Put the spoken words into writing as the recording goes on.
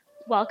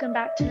Welcome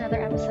back to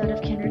another episode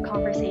of Kindred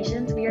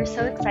Conversations. We are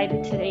so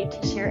excited today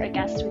to share a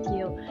guest with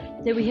you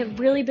that we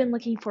have really been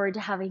looking forward to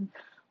having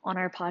on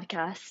our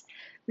podcast.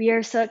 We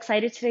are so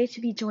excited today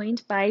to be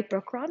joined by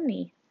Brooke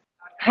Romney.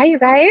 Hi, you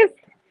guys.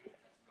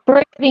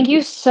 Brooke, thank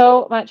you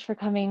so much for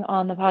coming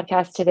on the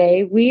podcast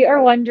today. We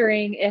are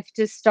wondering if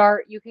to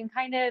start, you can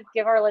kind of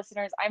give our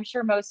listeners, I'm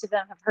sure most of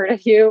them have heard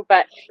of you,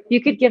 but you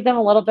could give them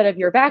a little bit of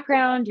your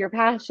background, your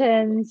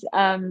passions.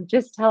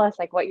 Just tell us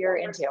like what you're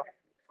into.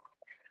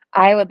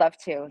 I would love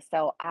to.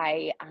 So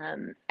I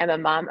am a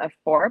mom of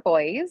four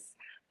boys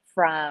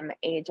from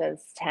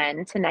ages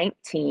 10 to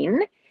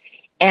 19.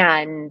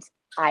 And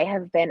I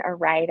have been a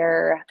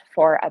writer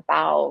for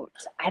about,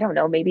 I don't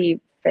know, maybe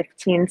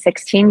 15,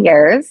 16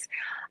 years.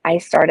 I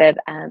started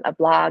a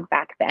blog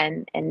back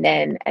then and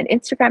then an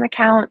Instagram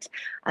account.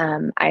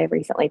 I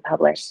recently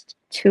published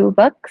two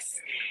books,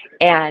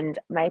 and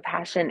my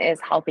passion is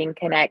helping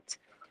connect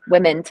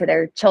women to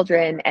their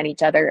children and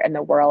each other and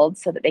the world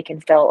so that they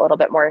can feel a little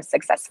bit more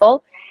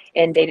successful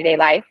in day-to-day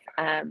life.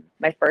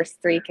 My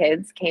first three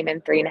kids came in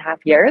 3.5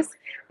 years.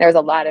 There was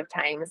a lot of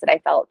times that I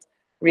felt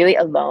really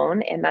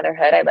alone in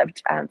motherhood. I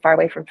lived far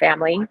away from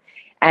family.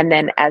 And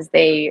then as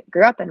they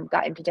grew up and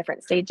got into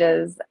different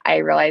stages, I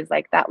realized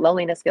like that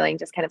loneliness feeling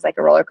just kind of like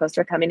a roller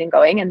coaster coming and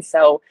going. And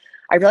so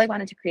I really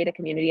wanted to create a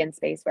community and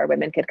space where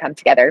women could come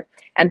together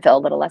and feel a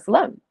little less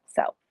alone.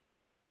 So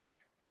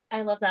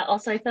I love that.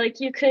 Also, I feel like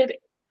you could,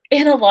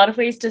 in a lot of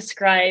ways,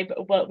 describe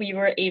what we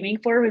were aiming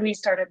for when we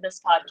started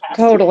this podcast.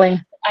 Totally.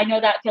 I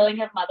know that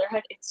feeling of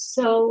motherhood, it's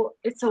so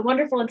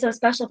wonderful and so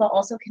special, but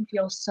also can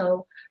feel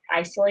so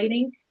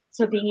isolating.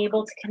 So being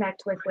able to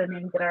connect with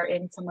women that are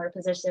in similar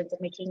positions and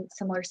making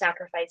similar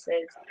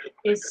sacrifices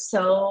is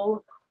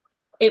so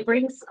it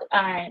brings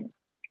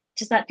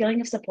just that feeling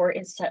of support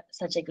is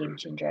such a game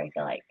changer, I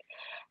feel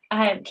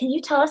like. Can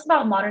you tell us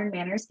about Modern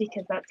Manners,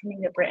 because that's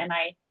something that Britt and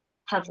I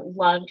have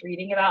loved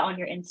reading about on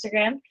your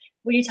Instagram?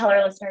 Will you tell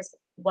our listeners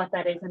what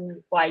that is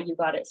and why you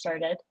got it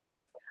started?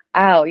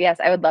 oh yes,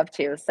 I would love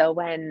to. So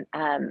when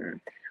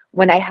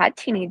I had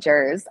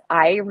teenagers,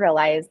 I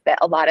realized that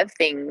a lot of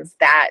things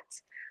that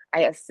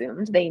I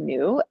assumed they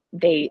knew,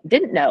 they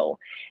didn't know.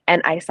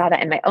 And I saw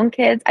that in my own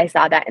kids. I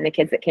saw that in the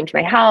kids that came to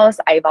my house.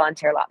 I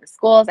volunteer a lot in the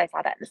schools. I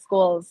saw that in the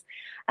schools.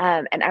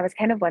 And I was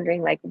kind of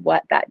wondering like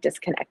what that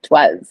disconnect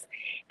was.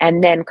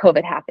 And then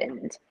COVID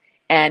happened.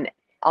 And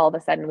all of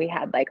a sudden we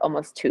had like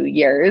almost 2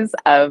 years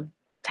of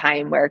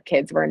time where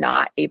kids were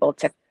not able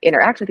to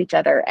interact with each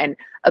other and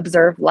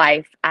observe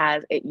life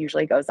as it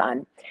usually goes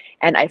on.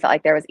 And I felt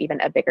like there was even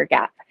a bigger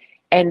gap.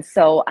 And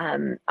so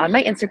on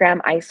my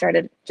Instagram, I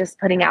started just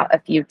putting out a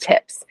few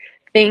tips,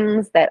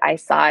 things that I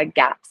saw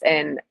gaps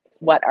in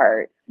what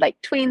are like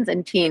tweens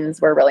and teens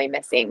were really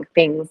missing.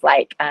 Things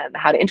like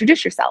how to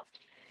introduce yourself,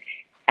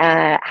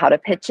 how to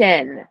pitch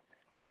in,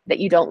 that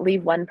you don't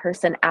leave one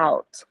person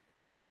out.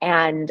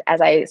 And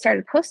as I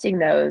started posting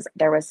those,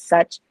 there was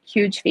such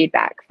huge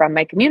feedback from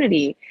my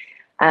community.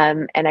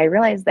 And I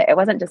realized that it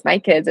wasn't just my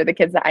kids or the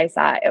kids that I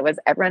saw, it was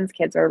everyone's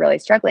kids were really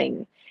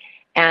struggling.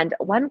 And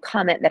one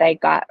comment that I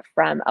got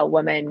from a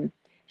woman,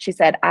 she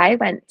said, I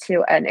went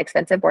to an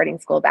expensive boarding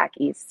school back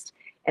east,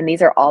 and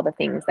these are all the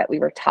things that we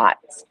were taught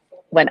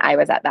when I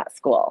was at that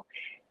school,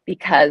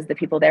 because the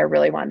people there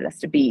really wanted us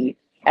to be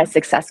as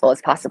successful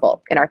as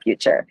possible in our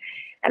future.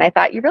 And I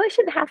thought, you really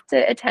shouldn't have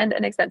to attend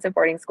an expensive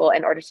boarding school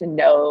in order to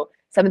know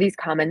some of these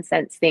common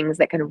sense things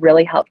that can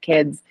really help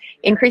kids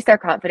increase their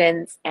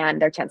confidence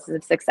and their chances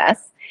of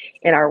success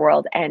in our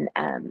world. And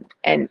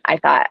I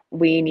thought,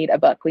 we need a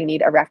book, we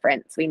need a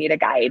reference, we need a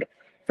guide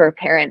for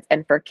parents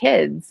and for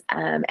kids.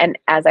 And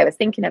as I was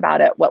thinking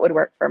about it, what would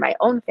work for my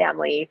own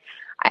family?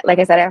 Like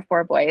I said, I have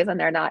four boys, and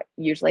they're not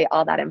usually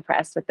all that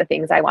impressed with the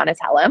things I want to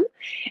tell them.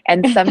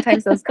 And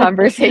sometimes those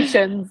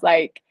conversations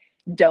like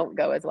don't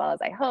go as well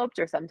as I hoped,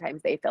 or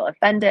sometimes they feel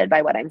offended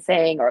by what I'm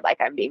saying or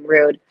like I'm being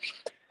rude.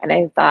 And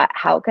I thought,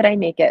 how could I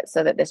make it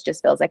so that this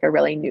just feels like a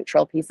really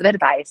neutral piece of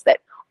advice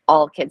that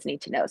all kids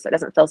need to know, so it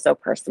doesn't feel so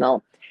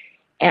personal?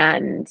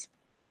 And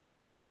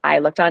I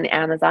looked on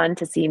Amazon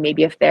to see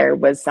maybe if there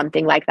was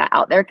something like that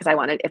out there, because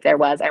if there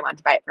was, I wanted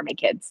to buy it for my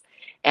kids.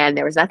 And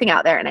there was nothing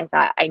out there. And I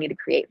thought, I need to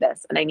create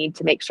this, and I need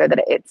to make sure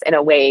that it's in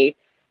a way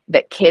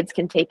that kids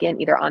can take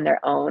in either on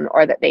their own,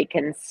 or that they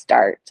can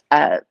start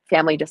a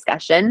family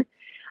discussion.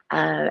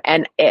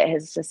 And it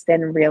has just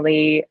been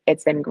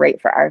it's been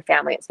great for our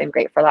family. It's been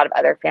great for a lot of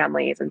other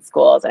families and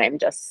schools. And I'm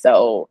just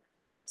so,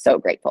 so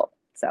grateful.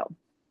 So,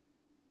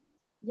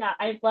 Yeah,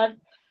 I've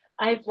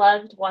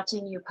loved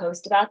watching you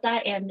post about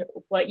that, and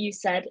what you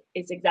said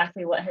is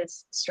exactly what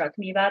has struck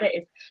me about it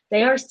is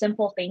they are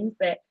simple things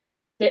that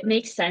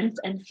make sense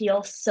and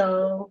feel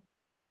so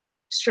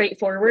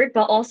straightforward,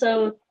 but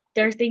also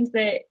they're things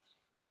that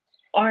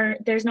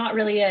there's not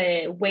really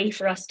a way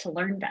for us to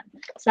learn them.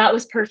 So that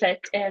was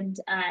perfect, and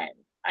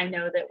I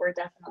know that we're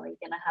definitely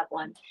gonna have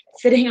one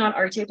sitting on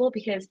our table,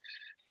 because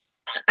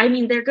I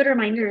mean they're good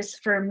reminders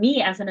for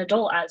me as an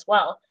adult as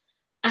well.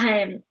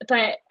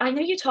 But I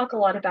know you talk a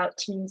lot about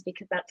teens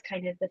because that's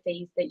kind of the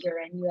phase that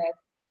you're in. You have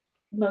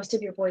most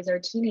of your boys are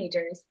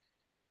teenagers.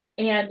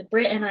 And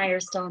Britt and I are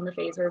still in the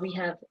phase where we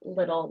have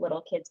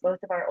little kids. Both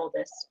of our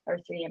oldest are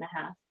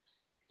 3.5.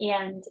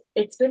 And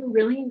it's been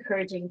really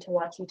encouraging to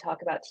watch you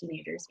talk about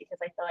teenagers because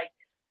I feel like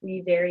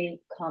we very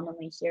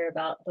commonly hear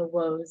about the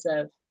woes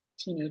of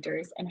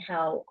teenagers and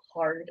how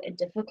hard and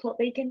difficult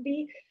they can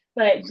be.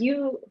 But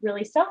you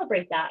really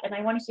celebrate that. And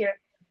I want to hear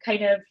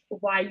kind of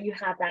why you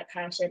have that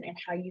passion and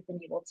how you've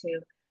been able to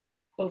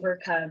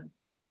overcome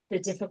the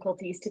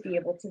difficulties to be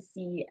able to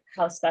see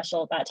how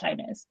special that time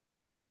is.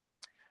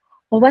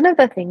 Well, one of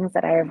the things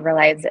that I have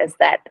realized is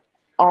that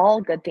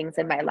all good things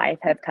in my life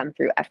have come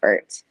through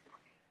effort.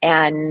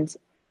 And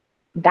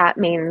that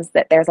means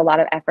that there's a lot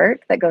of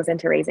effort that goes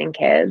into raising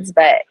kids,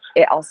 but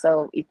it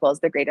also equals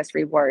the greatest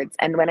rewards.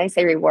 And when I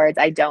say rewards,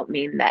 I don't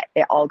mean that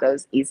it all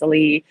goes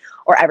easily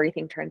or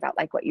everything turns out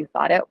like what you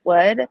thought it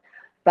would,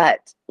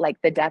 but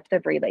like the depth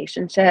of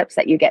relationships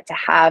that you get to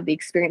have, the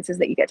experiences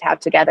that you get to have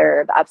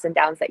together, the ups and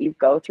downs that you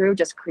go through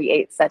just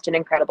create such an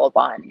incredible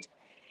bond.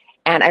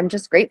 And I'm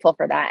just grateful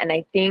for that. And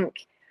I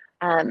think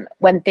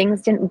when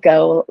things didn't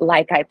go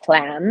like I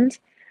planned,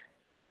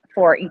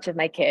 for each of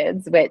my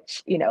kids,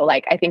 which,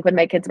 like I think when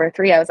my kids were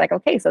 3, I was like,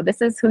 okay, so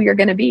this is who you're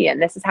going to be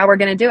and this is how we're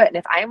going to do it. And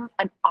if I'm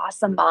an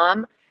awesome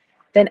mom,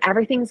 then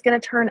everything's going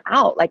to turn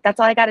out. Like, that's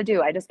all I got to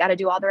do. I just got to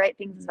do all the right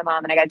things as a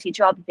mom and I got to teach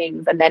you all the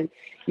things. And then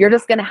you're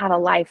just going to have a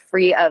life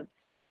free of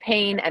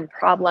pain and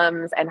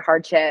problems and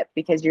hardship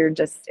because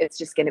it's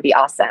just going to be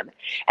awesome.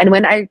 And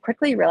when I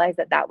quickly realized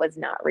that that was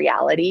not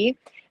reality,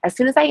 as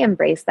soon as I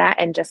embraced that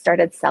and just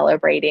started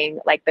celebrating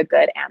like the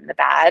good and the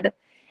bad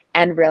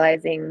and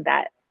realizing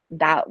that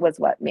that was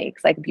what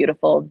makes like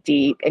beautiful,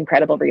 deep,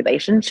 incredible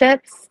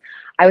relationships,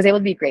 I was able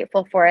to be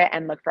grateful for it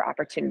and look for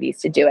opportunities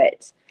to do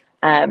it.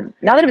 Not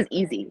that it was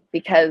easy,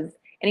 because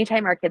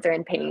anytime our kids are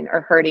in pain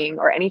or hurting,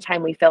 or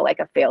anytime we feel like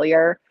a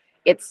failure,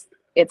 it's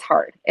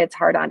hard. It's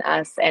hard on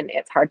us and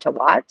it's hard to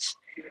watch,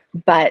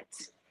 but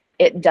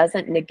it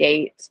doesn't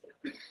negate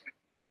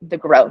the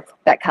growth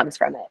that comes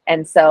from it.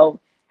 And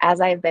so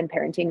as I've been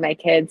parenting my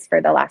kids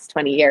for the last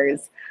 20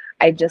 years,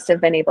 I just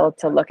have been able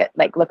to look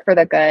for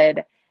the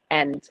good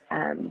and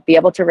be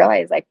able to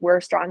realize like we're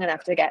strong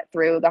enough to get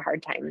through the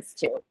hard times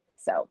too.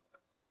 So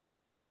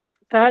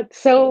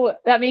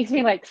that makes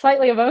me like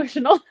slightly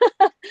emotional.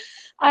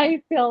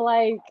 I feel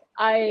like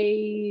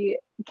I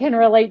can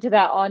relate to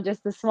that on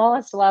just the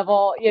smallest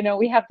level.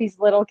 We have these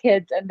little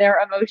kids and their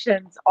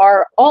emotions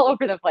are all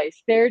over the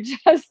place. They're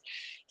just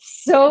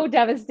so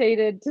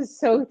devastated to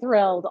so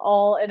thrilled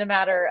all in a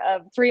matter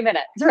of 3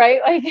 minutes,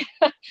 right? Like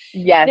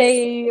yes,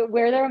 they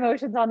wear their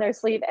emotions on their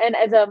sleeve. And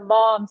as a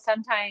mom,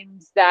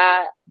 sometimes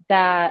that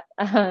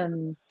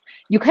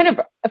you kind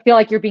of feel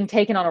like you're being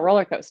taken on a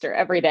roller coaster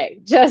every day.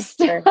 Just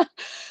sure.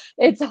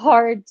 It's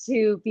hard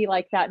to be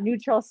like that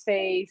neutral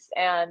space.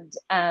 And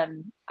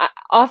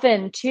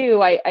often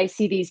too, I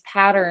see these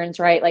patterns,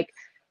 right? Like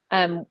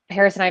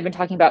Paris and I have been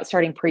talking about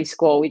starting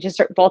preschool.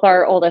 Both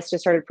our oldest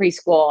just started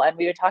preschool, and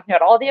we've been talking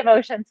about all the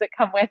emotions that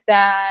come with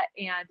that.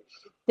 And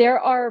there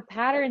are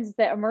patterns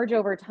that emerge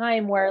over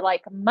time where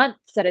like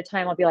months at a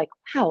time, I'll be like,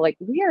 wow, like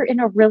we are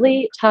in a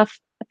really tough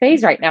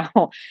phase right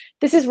now.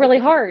 This is really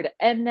hard.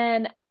 And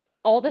then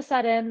all of a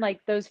sudden, like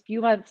those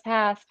few months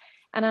pass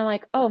and I'm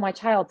like, oh, my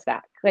child's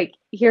back. Like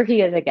here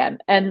he is again.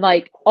 And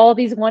like all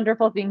these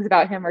wonderful things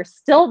about him are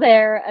still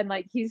there. And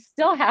like he's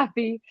still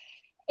happy.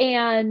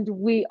 And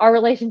our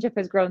relationship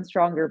has grown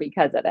stronger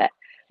because of it.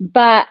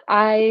 But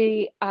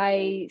I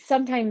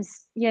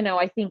sometimes,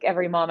 I think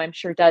every mom I'm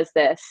sure does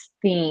this,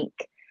 think,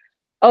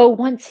 oh,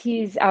 once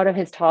he's out of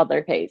his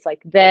toddler phase,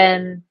 like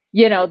then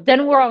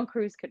we're on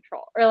cruise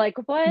control. Or like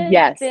once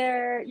Yes.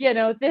 they're,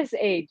 this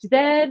age,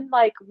 then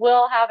like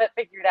we'll have it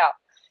figured out.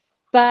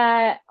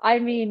 But I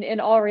mean, in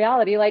all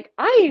reality, like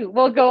I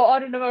will go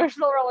on an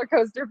emotional roller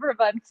coaster for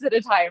months at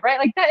a time, right?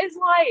 Like that is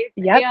life.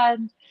 Yep.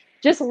 And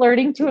just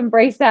learning to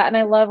embrace that. And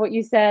I love what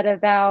you said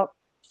about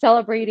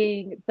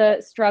celebrating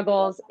the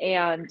struggles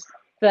and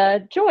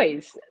the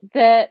joys.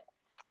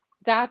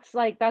 That's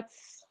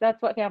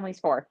what family's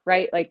for,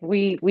 right? Like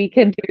we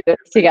can do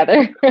this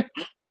together.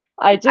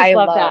 I just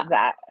love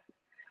that.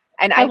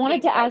 And I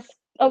wanted to ask,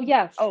 oh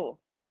yes. Oh,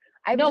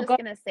 I was just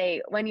going to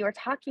say, when you were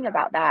talking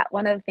about that,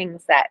 one of the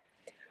things that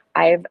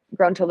I've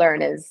grown to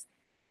learn is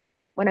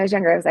when I was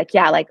younger, I was like,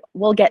 yeah, like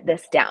we'll get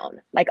this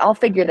down. Like I'll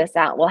figure this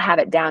out. We'll have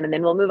it down and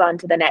then we'll move on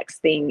to the next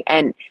thing.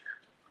 And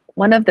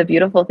one of the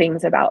beautiful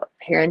things about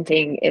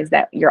parenting is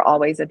that you're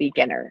always a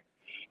beginner.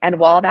 And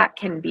while that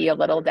can be a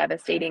little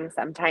devastating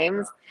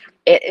sometimes,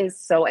 it is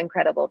so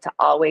incredible to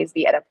always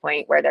be at a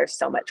point where there's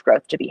so much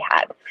growth to be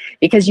had,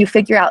 because you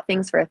figure out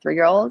things for a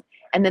 3-year-old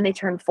and then they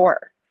turn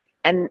 4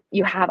 and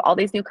you have all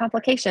these new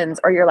complications,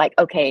 or you're like,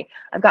 okay,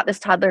 I've got this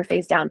toddler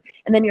phase down.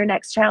 And then your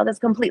next child is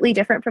completely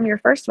different from your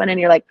first one. And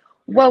you're like,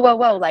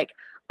 whoa, like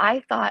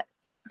I thought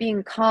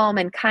being calm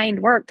and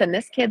kind worked. And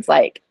this kid's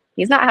like,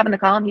 he's not having the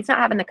calm, he's not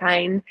having the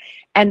kind.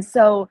 And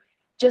so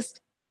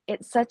just,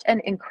 it's such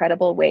an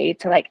incredible way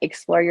to like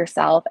explore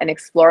yourself and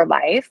explore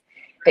life,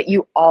 that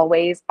you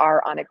always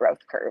are on a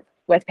growth curve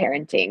with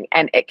parenting.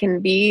 And it can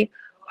be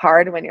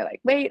hard when you're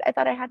like, wait, I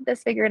thought I had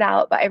this figured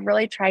out. But I've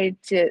really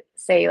tried to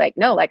say like,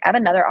 no, like I have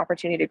another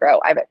opportunity to grow.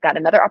 I've got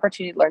another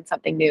opportunity to learn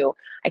something new.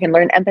 I can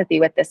learn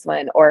empathy with this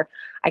one, or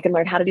I can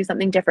learn how to do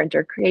something different,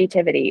 or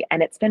creativity.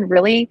 And it's been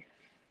really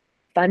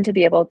fun to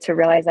be able to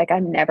realize like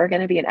I'm never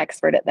going to be an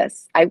expert at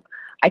this.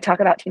 I talk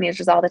about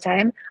teenagers all the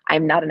time.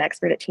 I'm not an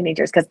expert at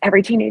teenagers because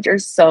every teenager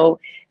is so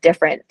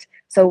different.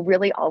 So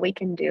really all we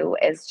can do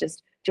is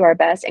just do our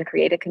best and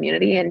create a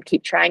community and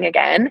keep trying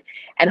again.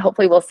 And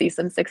hopefully we'll see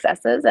some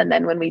successes. And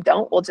then when we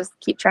don't, we'll just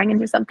keep trying and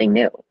do something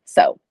new.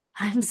 So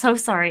I'm so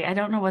sorry. I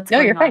don't know what's no,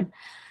 going you're on.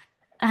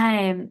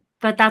 fine.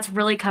 But that's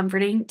really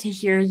comforting to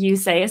hear you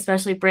say,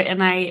 especially Britt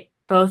and I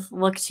both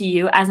look to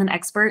you as an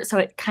expert. So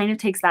it kind of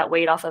takes that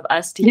weight off of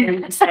us to hear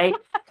you say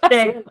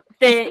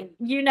that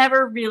you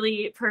never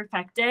really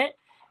perfect it.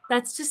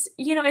 That's just,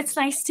 it's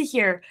nice to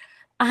hear.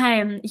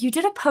 You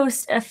did a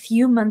post a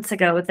few months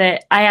ago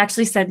that I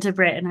actually sent to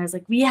Britt, and I was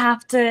like, we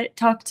have to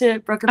talk to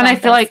Brooke about And I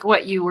feel this. like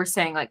what you were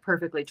saying like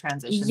perfectly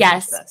transitions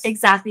Yes, into this.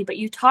 exactly. But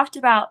you talked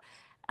about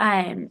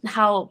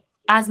how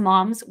as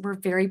moms, we're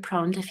very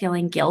prone to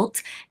feeling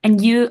guilt.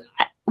 And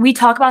we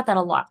talk about that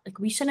a lot. Like,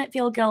 we shouldn't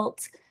feel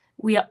guilt.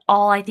 We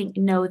all, I think,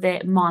 know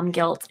that mom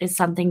guilt is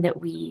something that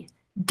we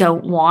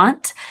don't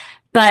want.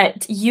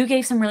 But you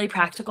gave some really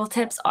practical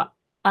tips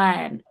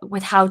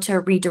with how to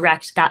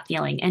redirect that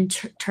feeling and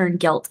turn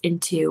guilt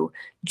into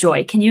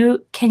joy. Can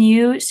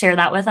you share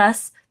that with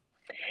us?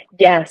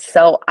 Yes.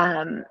 So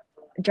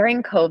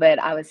during COVID,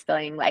 I was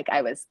feeling like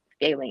I was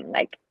failing.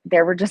 Like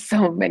there were just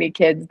so many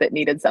kids that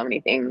needed so many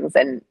things.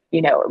 And,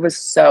 it was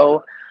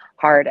so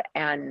hard.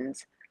 And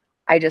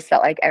I just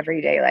felt like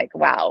every day, like,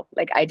 wow,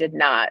 like I did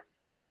not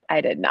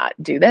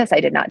do this.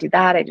 I did not do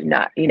that. I did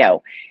not,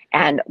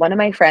 And one of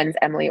my friends,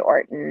 Emily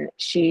Orton,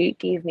 she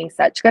gave me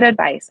such good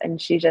advice.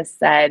 And she just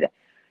said,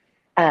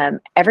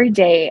 every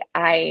day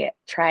I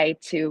try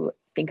to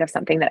think of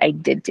something that I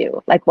did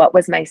do, like what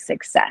was my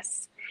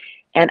success?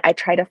 And I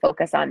try to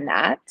focus on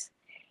that.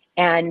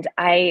 And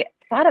I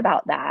thought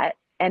about that.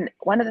 And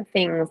one of the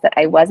things that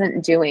I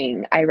wasn't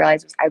doing, I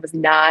realized was I was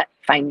not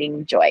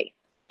finding joy.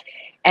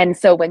 And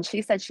so when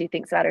she said she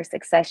thinks about her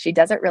success, she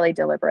does it really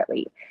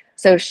deliberately.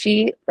 So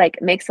she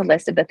like makes a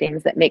list of the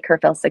things that make her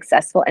feel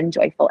successful and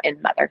joyful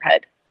in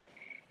motherhood.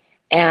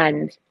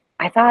 And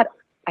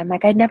I'm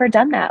like, I'd never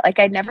done that. Like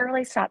I'd never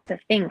really stopped to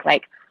think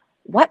like,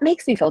 what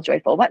makes me feel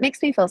joyful? What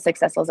makes me feel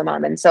successful as a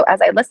mom? And so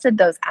as I listed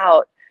those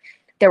out,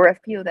 there were a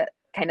few that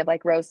kind of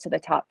like rose to the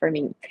top for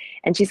me.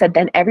 And she said,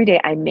 then every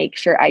day I make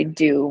sure I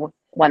do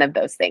one of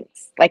those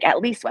things, like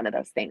at least one of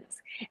those things.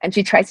 And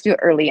she tries to do it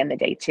early in the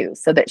day too,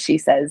 so that she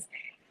says,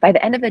 by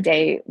the end of the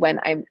day, when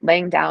I'm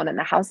laying down and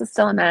the house is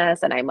still a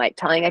mess and I'm like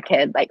telling a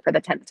kid, like for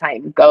the 10th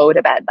time, go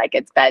to bed, like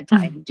it's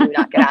bedtime, do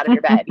not get out of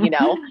your bed,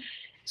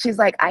 She's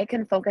like, I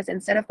can focus,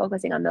 instead of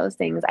focusing on those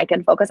things, I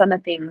can focus on the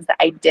things that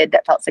I did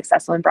that felt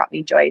successful and brought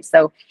me joy.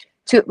 So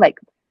two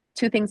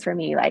things for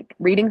me, like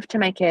reading to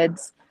my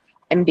kids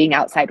and being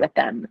outside with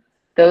them.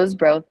 Those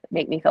both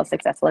make me feel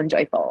successful and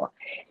joyful.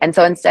 And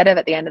so instead of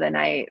at the end of the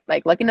night,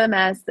 like looking at the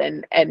mess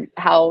and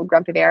how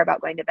grumpy they are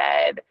about going to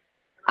bed,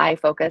 I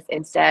focus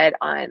instead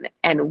on,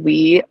 and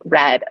we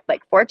read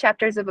like 4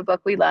 chapters of a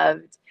book we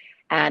loved,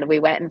 and we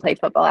went and played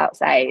football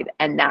outside,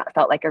 and that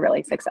felt like a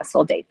really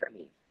successful day for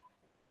me.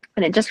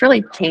 And it just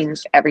really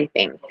changed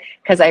everything,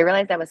 because I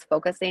realized I was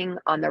focusing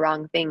on the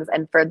wrong things.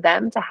 And for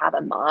them to have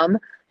a mom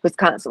who's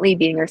constantly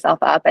beating herself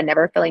up and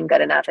never feeling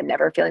good enough and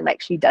never feeling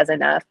like she does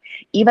enough,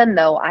 even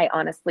though I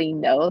honestly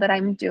know that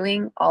I'm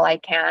doing all I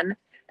can,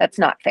 that's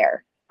not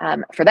fair.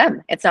 For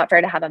them, it's not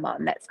fair to have a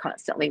mom that's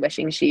constantly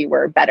wishing she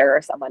were better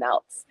or someone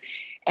else.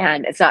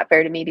 And it's not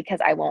fair to me because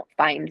I won't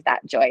find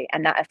that joy,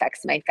 and that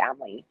affects my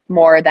family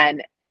more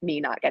than me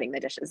not getting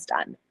the dishes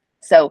done.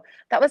 So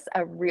that was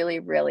a really,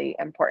 really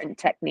important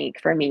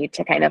technique for me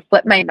to kind of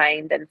flip my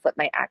mind and flip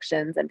my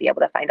actions and be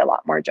able to find a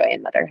lot more joy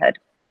in motherhood.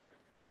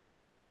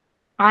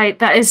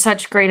 That is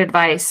such great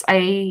advice.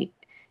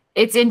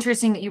 It's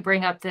interesting that you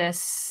bring up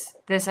this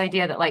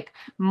idea that like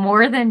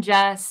more than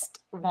just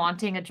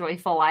wanting a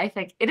joyful life,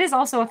 like it is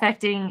also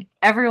affecting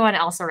everyone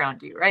else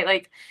around you, right?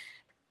 Like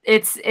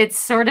it's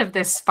sort of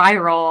this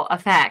spiral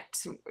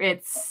effect.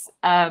 It's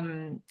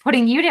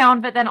putting you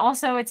down, but then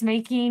also it's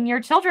making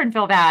your children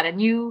feel bad,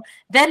 and you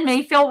then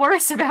may feel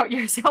worse about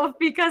yourself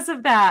because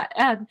of that.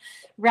 And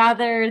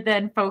rather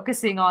than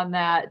focusing on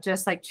that,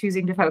 just like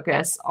choosing to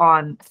focus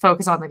on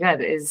the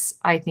good is,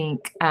 I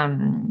think,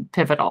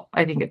 pivotal.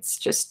 I think it's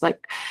just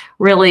like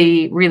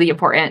really, really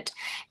important.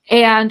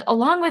 And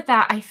along with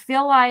that, I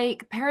feel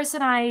like Paris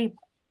and I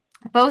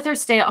both are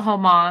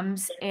stay-at-home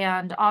moms,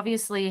 and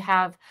obviously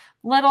have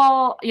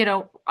little,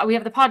 we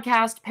have the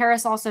podcast.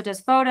 Paris also does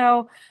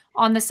photo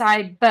on the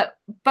side, but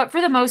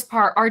for the most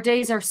part, our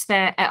days are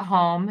spent at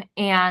home.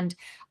 And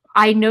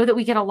I know that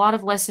we get a lot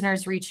of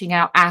listeners reaching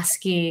out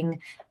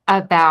asking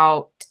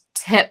about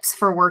tips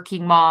for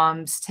working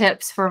moms,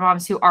 tips for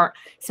moms who aren't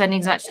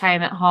spending as much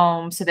time at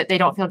home so that they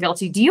don't feel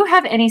guilty. Do you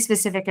have any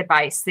specific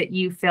advice that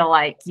you feel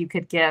like you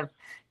could give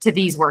to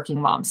these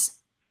working moms?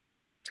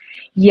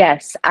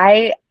 Yes,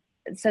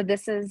 so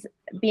this is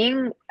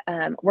being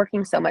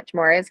working so much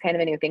more is kind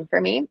of a new thing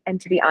for me. And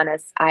to be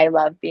honest, I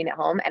love being at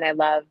home and I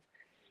love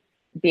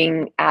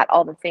being at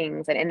all the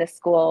things and in the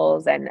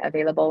schools and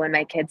available when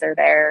my kids are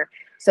there.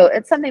 So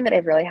it's something that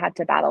I've really had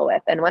to battle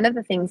with. And one of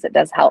the things that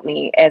does help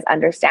me is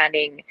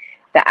understanding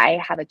that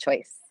I have a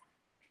choice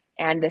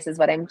and this is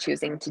what I'm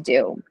choosing to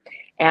do.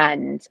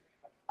 And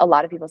a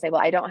lot of people say,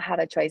 well, I don't have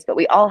a choice, but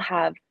we all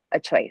have a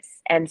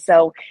choice. And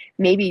so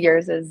maybe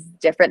yours is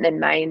different than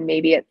mine.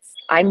 Maybe it's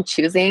I'm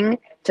choosing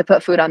to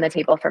put food on the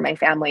table for my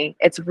family.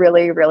 It's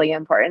really, really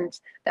important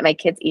that my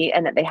kids eat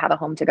and that they have a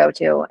home to go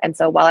to. And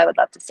so while I would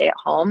love to stay at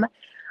home,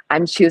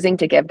 I'm choosing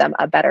to give them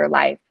a better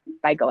life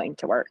by going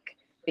to work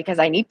because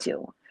I need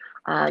to.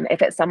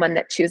 If it's someone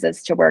that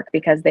chooses to work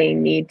because they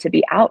need to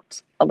be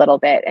out a little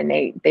bit and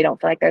they don't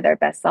feel like they're their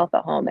best self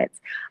at home,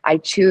 it's I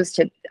choose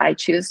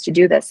to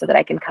do this so that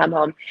I can come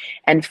home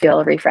and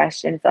feel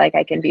refreshed and feel like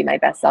I can be my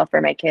best self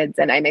for my kids.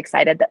 And I'm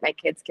excited that my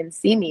kids can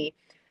see me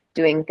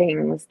doing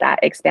things that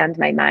expand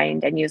my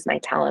mind and use my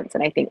talents.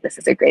 And I think this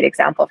is a great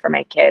example for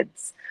my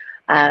kids.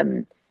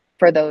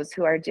 For those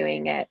who are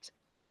doing it,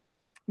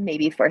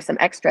 maybe for some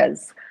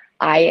extras,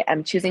 I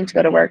am choosing to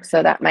go to work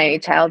so that my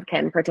child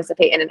can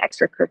participate in an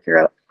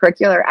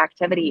extracurricular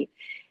activity.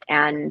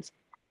 And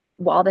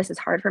while this is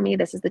hard for me,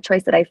 this is the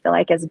choice that I feel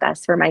like is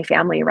best for my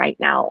family right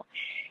now.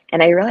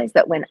 And I realize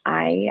that when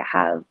I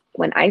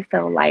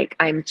feel like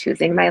I'm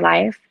choosing my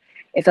life,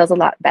 it feels a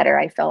lot better.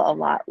 I feel a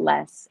lot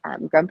less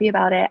grumpy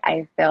about it.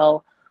 I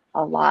feel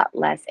a lot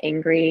less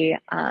angry.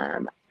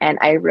 And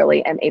I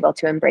really am able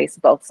to embrace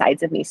both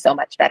sides of me so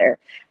much better,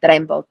 that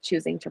I'm both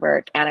choosing to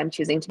work and I'm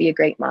choosing to be a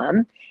great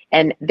mom.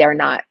 And they're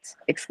not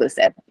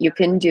exclusive. You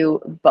can do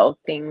both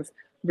things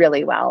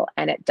really well.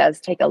 And it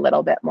does take a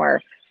little bit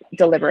more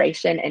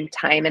deliberation and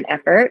time and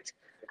effort.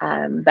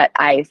 But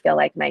I feel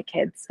like my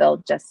kids feel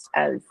just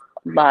as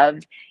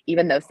loved,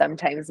 even though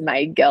sometimes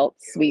my guilt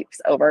sweeps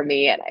over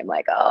me and I'm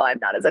like, oh, I'm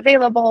not as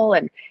available.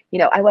 And,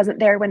 I wasn't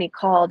there when he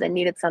called and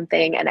needed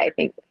something. And I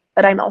think,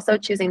 but I'm also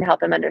choosing to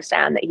help him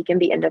understand that he can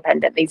be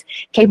independent. He's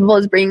capable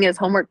of bringing his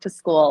homework to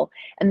school.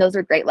 And those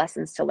are great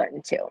lessons to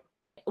learn too.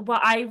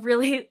 What I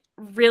really,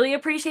 really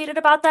appreciated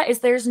about that is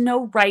there's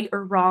no right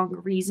or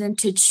wrong reason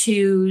to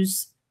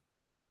choose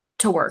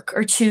to work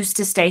or choose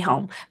to stay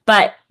home.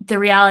 But the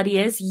reality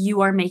is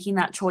you are making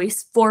that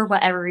choice for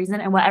whatever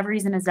reason, and whatever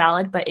reason is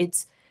valid, but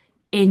it's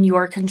in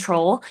your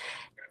control.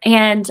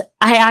 And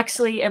I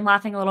actually am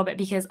laughing a little bit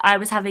because I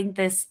was having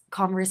this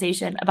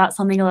conversation about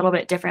something a little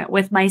bit different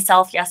with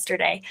myself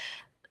yesterday.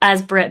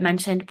 As Britt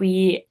mentioned,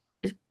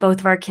 both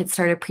of our kids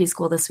started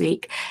preschool this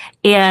week,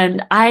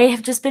 and I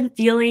have just been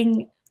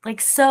feeling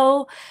like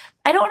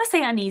I don't want to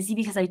say uneasy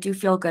because I do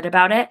feel good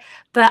about it,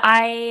 but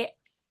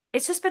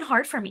it's just been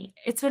hard for me.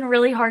 It's been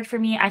really hard for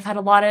me. I've had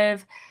a lot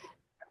of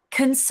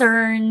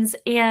concerns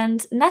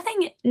and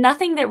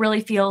nothing that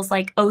really feels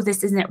like, oh,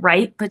 this isn't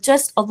right, but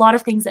just a lot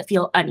of things that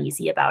feel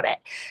uneasy about it.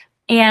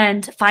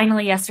 And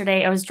finally,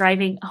 yesterday, I was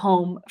driving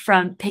home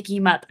from picking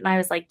him up and I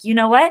was like, you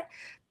know what?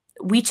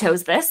 We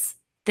chose this.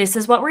 This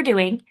is what we're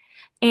doing.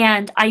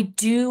 And at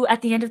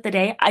the end of the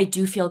day, I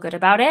do feel good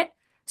about it.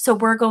 So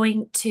we're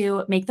going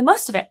to make the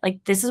most of it.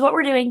 Like, this is what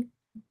we're doing.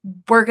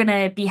 We're going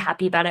to be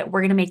happy about it.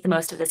 We're going to make the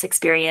most of this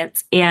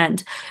experience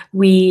and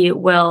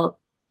we'll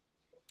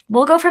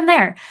go from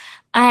there.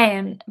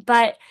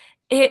 But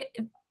it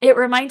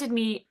reminded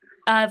me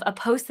of a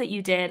post that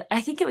you did.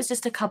 I think it was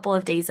just a couple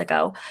of days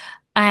ago.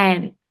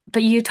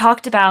 But you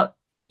talked about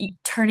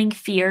turning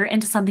fear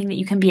into something that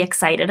you can be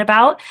excited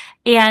about.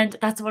 And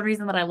that's one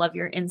reason that I love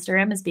your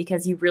Instagram, is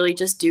because you really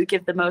just do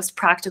give the most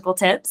practical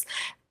tips.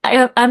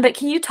 But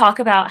can you talk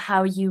about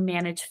how you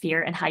manage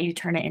fear and how you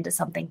turn it into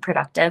something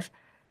productive?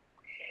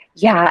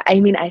 Yeah,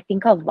 I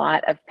think a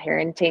lot of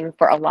parenting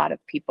for a lot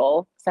of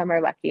people, some are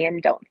lucky and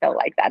don't feel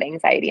like that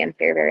anxiety and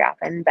fear very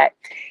often, but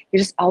you're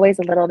just always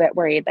a little bit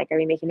worried, like, are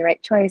we making the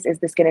right choice? Is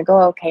this going to go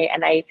okay?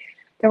 And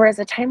there was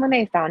a time when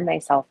I found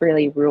myself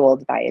really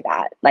ruled by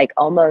that, like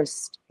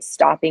almost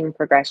stopping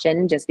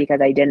progression just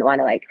because I didn't want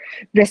to like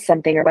risk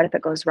something, or what if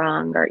it goes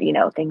wrong, or,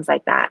 things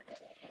like that.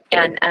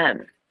 And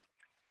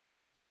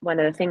one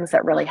of the things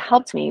that really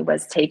helped me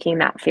was taking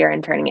that fear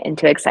and turning it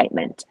into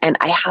excitement. And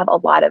I have a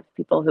lot of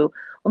people who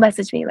will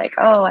message me like,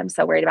 oh, I'm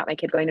so worried about my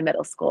kid going to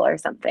middle school or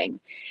something.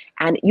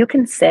 And you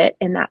can sit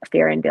in that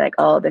fear and be like,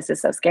 oh, this is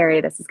so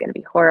scary. This is going to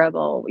be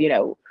horrible.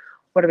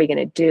 What are we going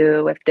to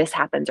do if this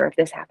happens or if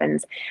this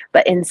happens?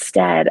 But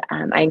instead,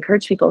 I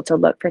encourage people to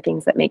look for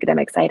things that make them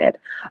excited.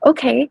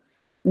 Okay,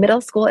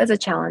 middle school is a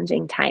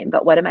challenging time,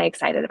 but what am I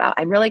excited about?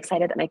 I'm really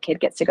excited that my kid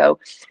gets to go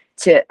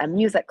to a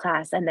music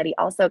class and that he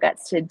also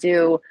gets to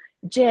do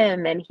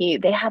gym and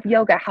they have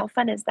yoga. How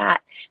fun is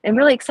that? I'm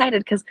really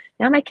excited because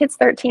now my kid's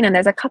 13 and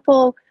there's a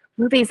couple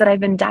movies that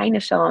I've been dying to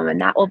show him, and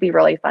that will be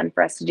really fun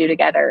for us to do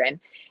together. And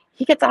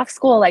he gets off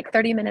school like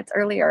 30 minutes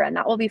earlier, and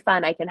that will be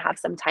fun. I can have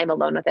some time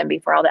alone with him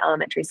before all the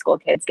elementary school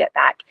kids get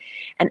back.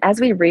 And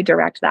as we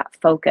redirect that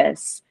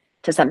focus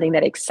to something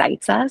that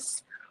excites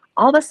us,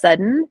 all of a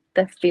sudden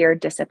the fear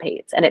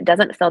dissipates and it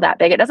doesn't feel that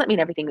big. It doesn't mean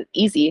everything is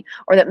easy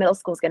or that middle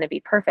school is going to be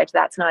perfect.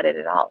 That's not it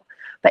at all.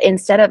 But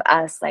instead of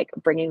us like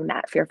bringing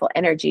that fearful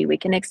energy, we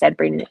can instead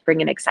bring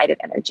an excited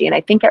energy. And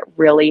I think it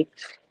really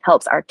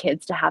helps our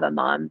kids to have a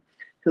mom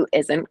who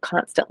isn't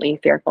constantly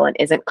fearful and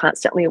isn't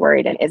constantly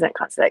worried and isn't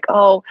constantly like,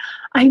 oh,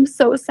 I'm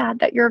so sad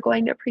that you're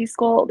going to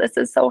preschool. This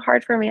is so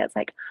hard for me. It's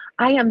like,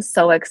 I am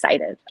so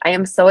excited. I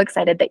am so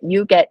excited that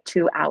you get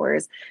 2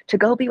 hours to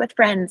go be with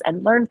friends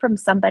and learn from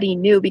somebody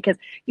new, because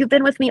you've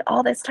been with me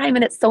all this time.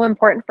 And it's so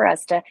important for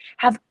us to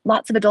have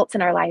lots of adults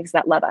in our lives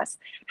that love us.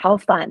 How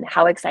fun,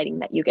 how exciting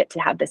that you get to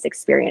have this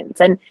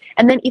experience. And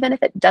then even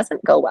if it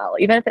doesn't go well,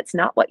 even if it's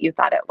not what you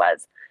thought it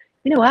was,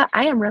 you know what?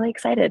 I am really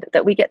excited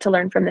that we get to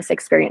learn from this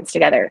experience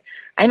together.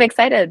 I'm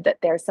excited that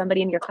there's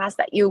somebody in your class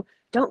that you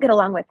don't get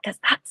along with, because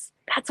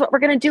that's what we're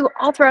going to do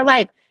all through our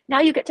life.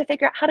 Now you get to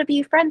figure out how to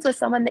be friends with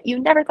someone that you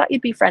never thought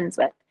you'd be friends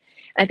with.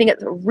 And I think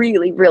it's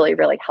really, really,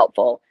 really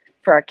helpful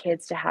for our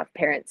kids to have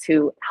parents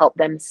who help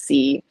them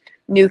see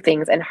new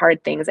things and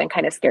hard things and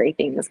kind of scary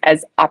things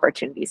as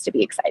opportunities to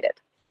be excited.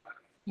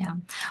 Yeah.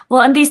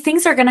 Well, and these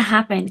things are going to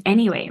happen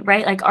anyway,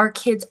 right? Like our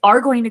kids are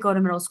going to go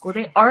to middle school.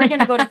 They are going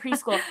to go to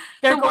preschool.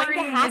 They're The going to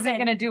worrying happen. isn't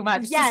going to do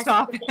much Yes. to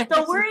stop it.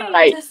 The worrying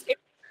Right. just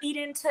feed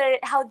into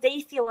how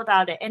they feel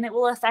about it, and it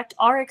will affect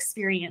our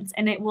experience,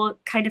 and it will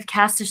kind of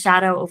cast a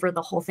shadow over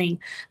the whole thing.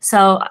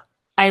 So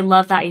I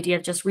love that idea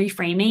of just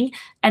reframing,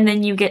 and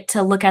then you get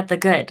to look at the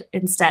good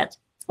instead.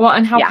 Well,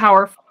 and how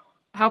Yeah.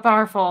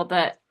 powerful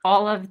that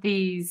all of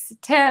these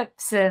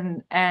tips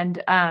and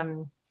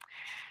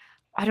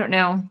I don't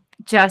know,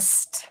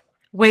 just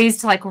ways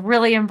to like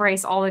really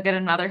embrace all the good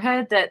in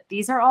motherhood, that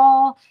these are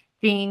all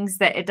things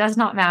that it does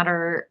not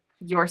matter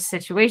your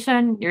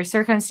situation, your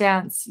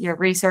circumstance, your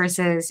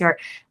resources, your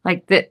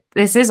like that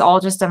this is all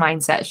just a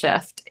mindset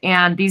shift.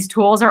 And these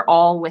tools are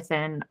all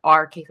within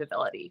our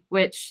capability,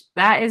 which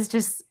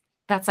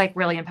that's like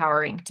really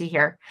empowering to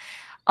hear.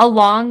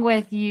 Along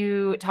with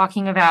you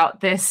talking about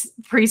this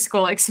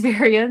preschool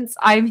experience,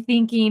 I'm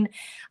thinking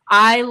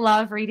I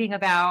love reading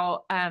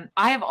about,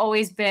 I have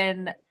always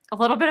been a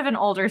little bit of an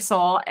older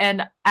soul.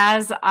 And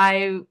as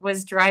I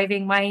was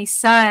driving my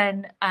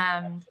son,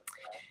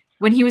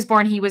 when he was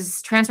born, he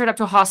was transferred up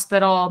to a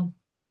hospital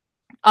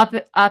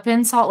up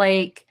in Salt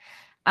Lake,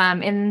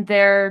 in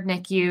their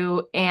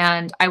NICU.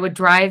 And I would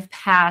drive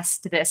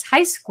past this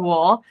high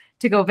school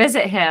to go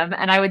visit him.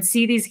 And I would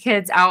see these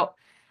kids out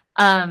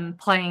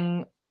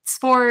playing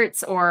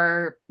sports,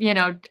 or, you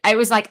know, I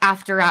was like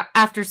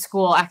after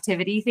school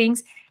activity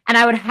things. And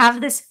I would have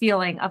this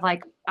feeling of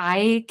like,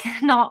 I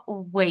cannot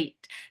wait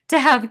to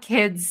have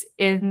kids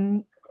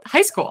in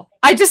high school.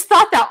 I just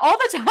thought that all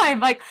the time.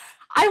 Like,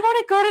 I want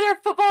to go to their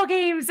football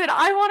games, and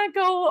I want to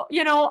go,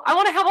 you know, I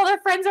want to have all their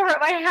friends over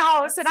at my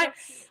house. And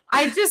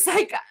I just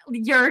like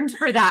yearned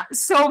for that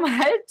so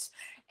much.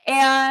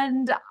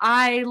 And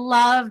I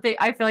love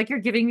that. I feel like you're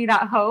giving me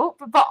that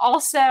hope, but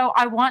also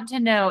I want to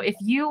know, if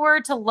you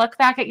were to look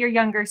back at your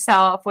younger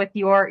self with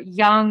your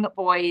young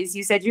boys,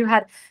 you said you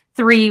had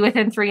 3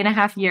 within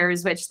 3.5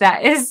 years, which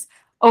that is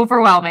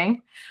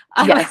overwhelming.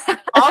 Yes.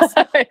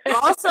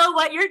 also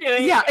what you're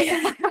doing. Yeah.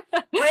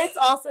 It's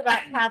also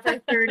that path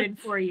of 3rd and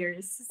 4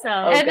 years. So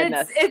And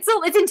goodness.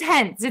 it's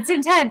intense. It's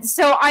intense.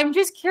 So I'm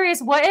just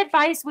curious, what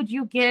advice would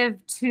you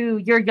give to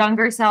your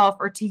younger self,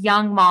 or to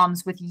young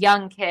moms with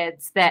young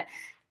kids that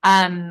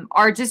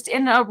are just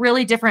in a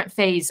really different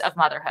phase of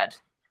motherhood?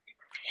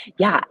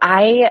 Yeah,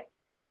 I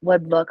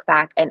would look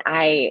back, and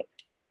I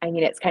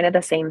mean, it's kind of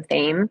the same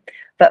theme,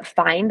 but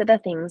find the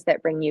things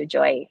that bring you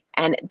joy.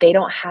 And they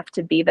don't have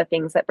to be the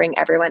things that bring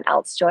everyone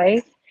else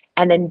joy.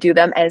 And then do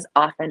them as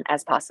often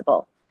as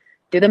possible.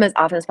 Do them as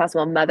often as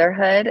possible.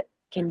 Motherhood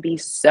can be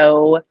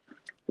so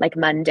like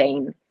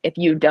mundane if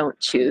you don't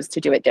choose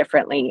to do it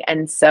differently.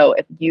 And so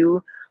if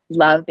you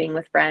love being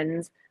with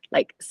friends,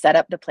 like set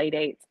up the play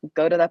dates,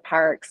 go to the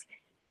parks.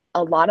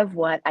 A lot of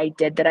what I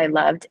did that I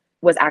loved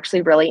was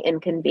actually really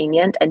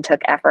inconvenient and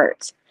took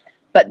effort.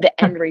 But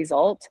the end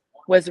result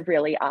was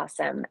really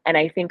awesome. And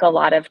I think a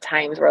lot of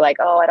times we're like,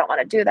 oh, I don't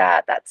want to do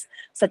that. That's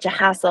such a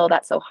hassle.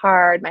 That's so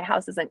hard. My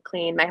house isn't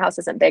clean. My house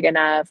isn't big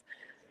enough.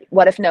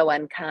 What if no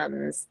one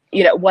comes?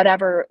 You know,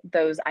 whatever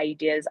those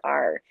ideas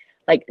are,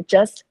 like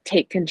just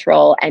take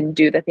control and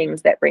do the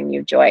things that bring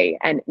you joy.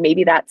 And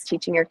maybe that's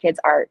teaching your kids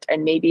art,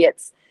 and maybe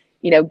it's,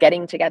 you know,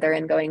 getting together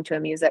and going to a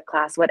music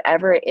class.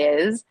 Whatever it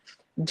is,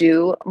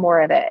 do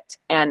more of it.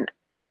 And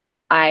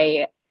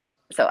I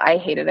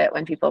hated it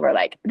when people were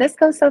like, this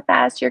goes so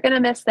fast, you're going to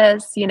miss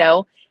this. You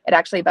know, it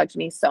actually bugged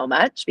me so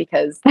much,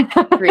 because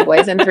 3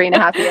 boys in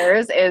 3.5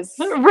 years is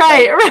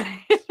right.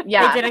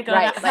 Yeah. I didn't go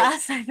right. that Like,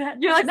 fast. I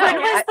bet. You're like, No,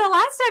 when was the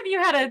last time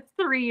you had a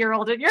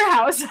 3-year-old in your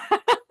house?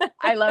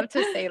 I love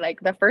to say, like,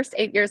 the first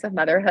 8 years of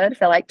motherhood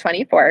feel like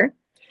 24.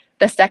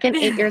 The second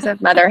 8 years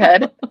of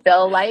motherhood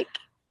feel like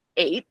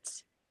 8.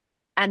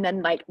 And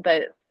then like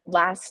the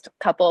last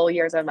couple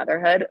years of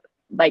motherhood,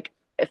 like,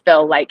 it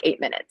felt like 8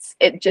 minutes.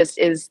 It just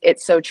is.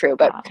 It's so true.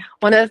 But Wow.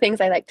 one of the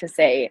things I like to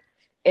say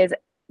is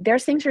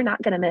there's things you're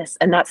not going to miss,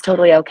 and that's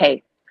totally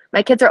okay.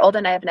 My kids are old,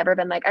 and I have never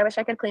been like, I wish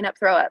I could clean up,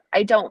 throw up.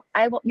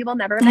 You will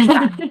never miss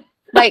that.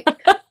 Like,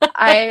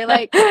 I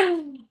like,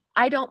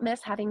 I don't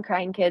miss having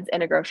crying kids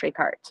in a grocery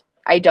cart.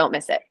 I don't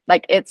miss it.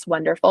 Like, it's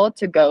wonderful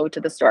to go to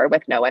the store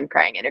with no one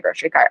crying in a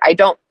grocery cart. I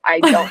don't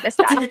miss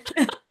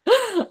that.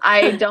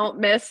 I don't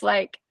miss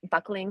like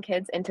buckling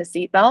kids into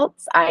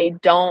seatbelts. I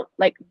don't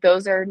like,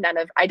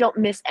 I don't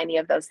miss any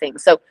of those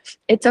things. So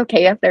it's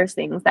okay if there's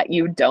things that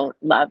you don't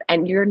love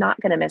and you're not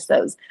going to miss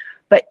those.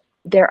 But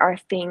there are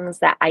things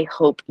that I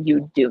hope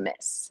you do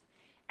miss.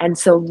 And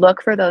so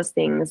look for those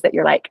things that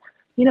you're like,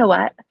 you know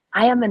what?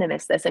 I am going to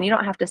miss this. And you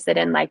don't have to sit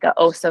in like a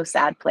oh so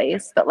sad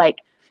place. But like,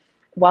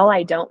 while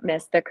I don't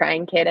miss the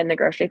crying kid in the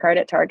grocery cart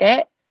at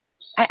Target,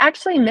 I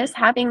actually miss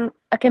having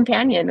a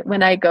companion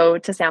when I go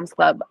to Sam's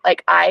Club.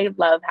 Like, I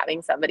love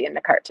having somebody in the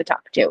cart to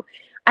talk to.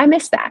 I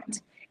miss that.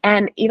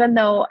 And even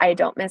though I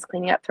don't miss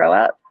cleaning up throw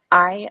up,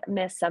 I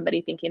miss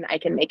somebody thinking I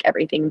can make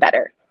everything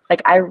better.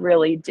 Like, I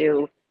really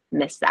do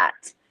miss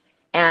that.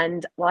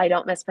 And while I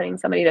don't miss putting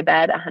somebody to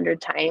bed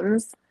 100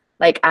 times,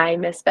 like, I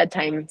miss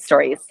bedtime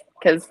stories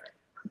because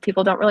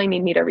people don't really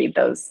need me to read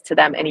those to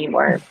them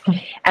anymore.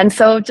 And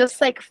so just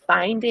like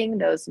finding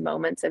those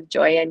moments of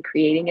joy and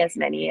creating as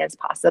many as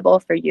possible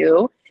for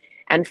you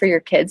and for your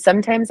kids.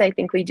 Sometimes I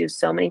think we do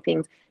so many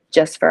things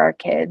just for our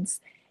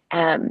kids.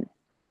 And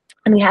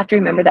we have to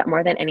remember that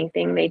more than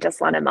anything, they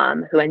just want a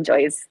mom who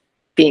enjoys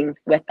being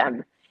with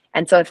them.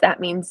 And so if that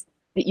means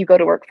that you go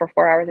to work for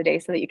 4 hours a day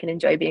so that you can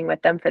enjoy being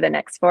with them for the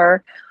next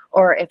 4,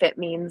 or if it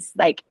means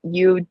like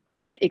you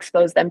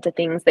expose them to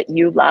things that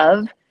you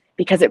love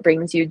because it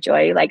brings you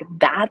joy, like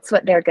that's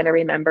what they're going to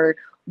remember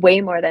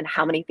way more than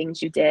how many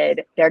things you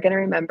did. They're going to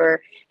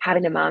remember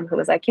having a mom who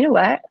was like, you know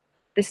what,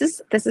 this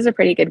is a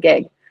pretty good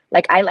gig.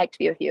 Like, I like to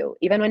be with you.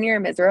 Even when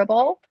you're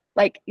miserable,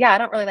 like, yeah, I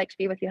don't really like to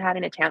be with you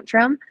having a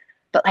tantrum,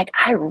 but like,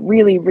 I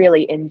really,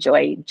 really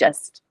enjoy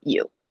just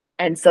you.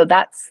 And so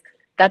that's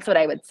what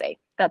I would say.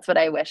 That's what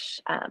I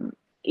wish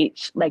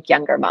each like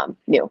younger mom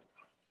knew.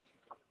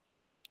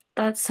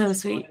 That's so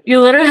sweet.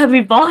 You literally have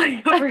me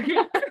bawling over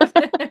here.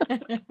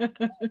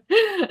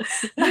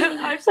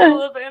 I'm still a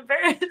little bit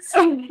embarrassed.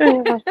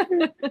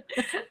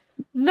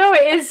 No,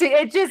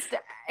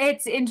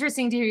 it's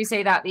interesting to hear you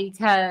say that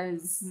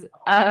because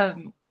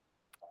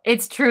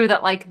it's true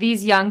that like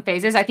these young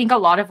phases, I think a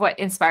lot of what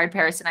inspired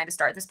Paris and I to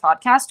start this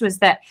podcast was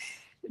that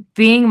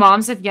being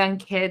moms of young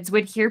kids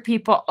would hear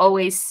people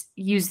always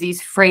use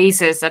these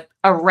phrases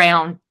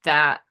around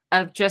that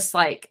of just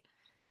like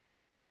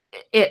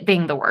it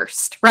being the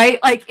worst, right?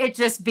 Like it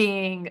just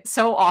being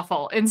so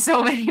awful in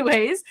so many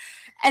ways.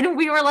 And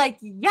we were like,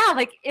 yeah,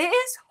 like it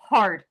is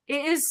hard.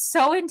 It is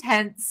so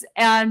intense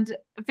and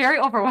very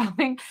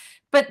overwhelming,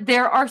 but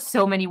there are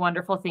so many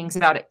wonderful things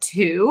about it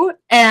too.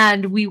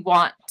 And we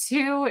want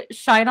to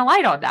shine a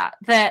light on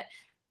that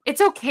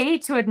it's okay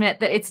to admit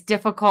that it's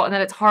difficult and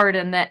that it's hard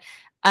and that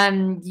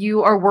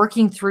you are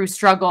working through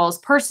struggles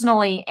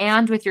personally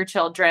and with your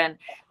children.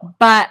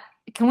 But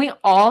can we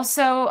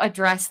also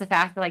address the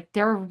fact that like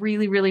there are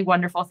really, really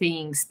wonderful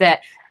things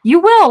that you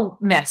will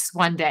miss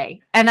one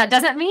day? And that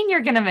doesn't mean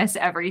you're going to miss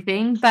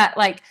everything, but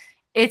like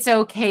it's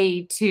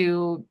okay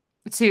to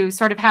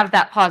sort of have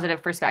that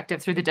positive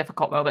perspective through the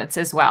difficult moments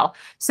as well.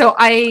 So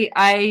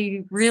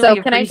I really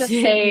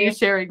appreciate you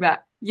sharing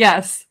that.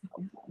 Yes.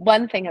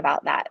 One thing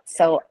about that.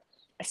 So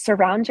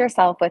surround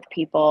yourself with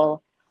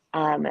people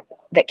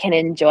that can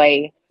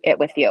enjoy it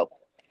with you.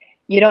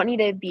 You don't need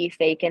to be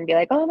fake and be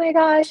like, oh my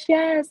gosh,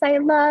 yes, I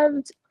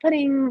loved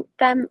putting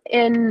them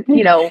in,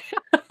 you know,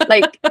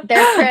 like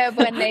their crib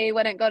when they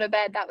wouldn't go to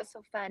bed. That was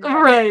so fun.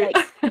 Right.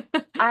 Like,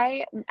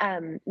 I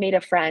made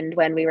a friend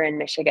when we were in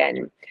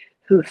Michigan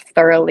who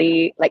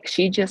thoroughly, like,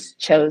 she just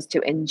chose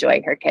to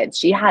enjoy her kids.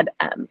 She had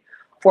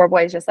 4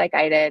 boys just like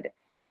I did,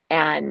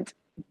 and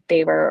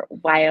they were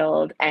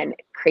wild and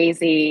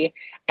crazy.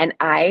 And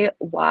I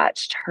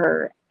watched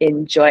her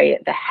enjoy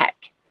the heck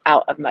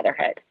out of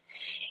motherhood.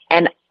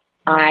 And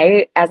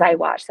as I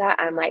watch that,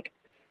 I'm like,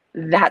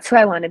 that's who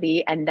I want to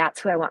be. And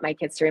that's who I want my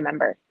kids to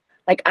remember.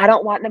 Like, I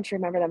don't want them to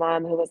remember the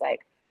mom who was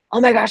like,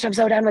 oh my gosh, I'm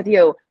so done with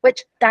you,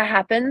 which that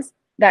happens.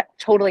 That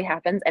totally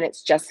happens. And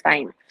it's just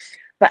fine.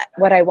 But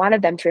what I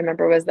wanted them to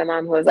remember was the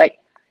mom who was like,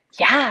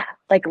 yeah,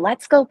 like,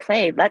 let's go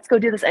play. Let's go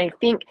do this. And I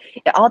think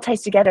it all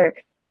ties together.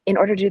 In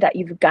order to do that,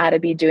 you've got to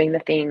be doing the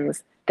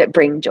things that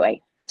bring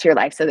joy to your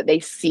life so that they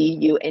see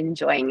you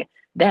enjoying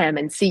them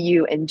and see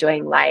you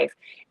enjoying life,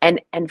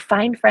 and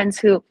find friends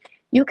who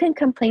you can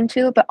complain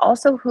to, but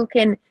also who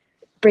can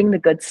bring the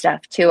good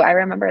stuff too. I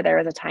remember there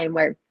was a time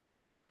where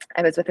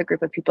I was with a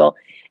group of people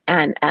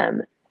and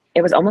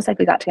it was almost like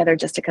we got together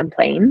just to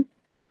complain,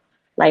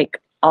 like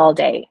all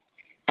day.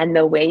 And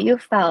the way you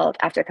felt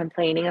after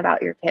complaining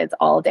about your kids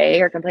all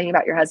day or complaining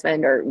about your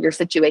husband or your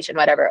situation,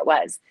 whatever it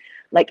was,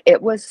 like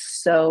it was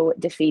so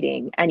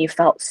defeating and you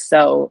felt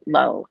so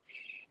low.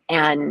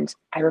 And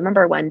I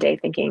remember one day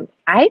thinking,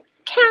 I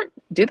can't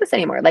do this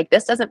anymore. Like,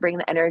 this doesn't bring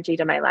the energy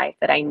to my life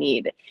that I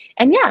need.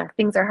 And yeah,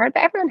 things are hard,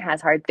 but everyone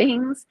has hard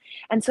things.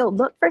 And so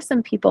look for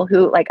some people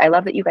who, like, I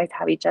love that you guys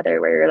have each other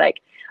where you're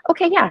like,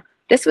 okay, yeah,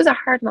 this was a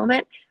hard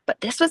moment, but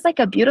this was like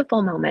a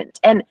beautiful moment.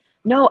 And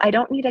no, I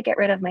don't need to get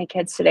rid of my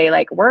kids today.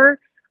 Like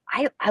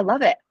I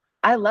love it.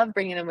 I love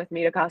bringing them with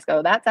me to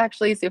Costco. That's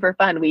actually super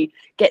fun. We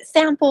get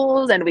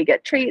samples and we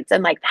get treats,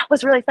 and like that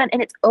was really fun.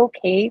 And it's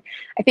okay.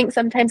 I think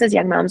sometimes as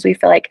young moms, we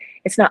feel like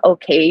it's not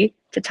okay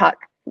to talk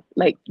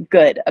like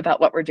good about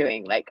what we're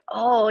doing. Like,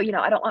 oh, you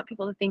know, I don't want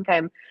people to think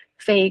I'm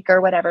fake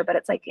or whatever. But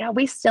it's like, yeah,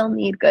 we still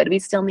need good. We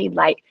still need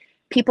light.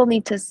 People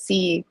need to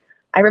see.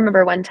 I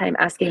remember one time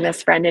asking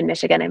this friend in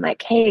Michigan, I'm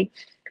like, hey,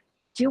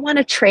 do you want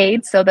to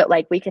trade so that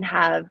like we can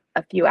have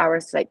a few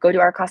hours to like go to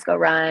our Costco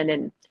run?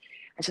 And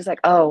she's like,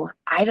 oh,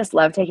 I just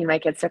love taking my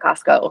kids to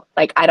Costco.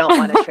 Like, I don't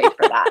want to trade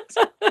for that.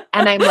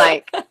 And I'm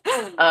like,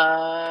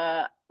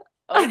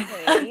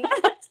 okay.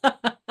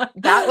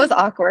 That was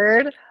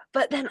awkward.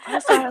 But then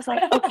also I was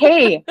like,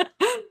 okay,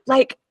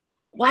 like,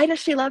 why does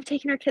she love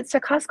taking her kids to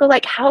Costco?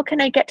 Like, how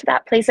can I get to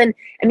that place? And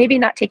maybe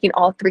not taking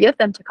all 3 of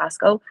them to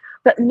Costco,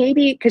 but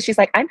maybe, because she's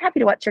like, I'm happy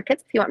to watch your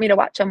kids if you want me to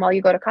watch them while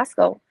you go to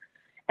Costco.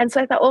 And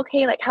so I thought,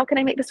 okay, like, how can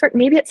I make this work?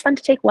 Maybe it's fun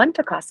to take one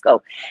to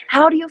Costco.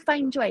 How do you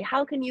find joy?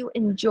 How can you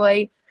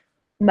enjoy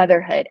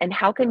motherhood? And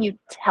how can you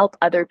help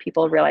other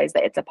people realize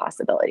that it's a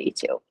possibility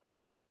too?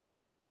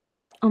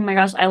 Oh my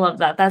gosh, I love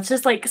that. That's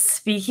just like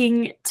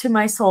speaking to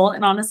my soul,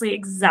 and honestly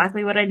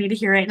exactly what I need to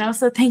hear right now.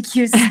 So thank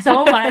you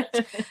so much.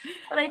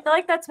 But I feel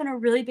like that's been a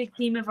really big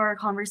theme of our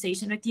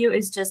conversation with you,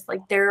 is just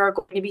like there are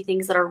going to be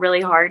things that are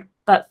really hard,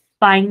 but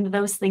find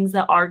those things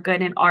that are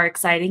good and are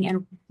exciting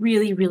and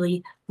really,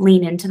 really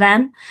lean into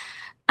them.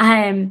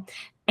 And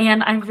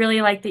I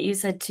really like that you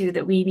said too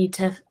that we need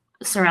to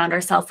surround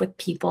ourselves with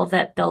people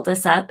that build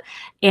us up.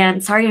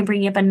 And sorry, I'm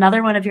bringing up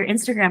another one of your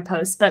Instagram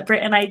posts, but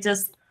Britt and I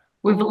just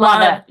we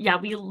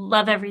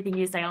love everything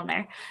you say on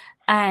there.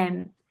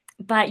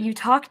 But you've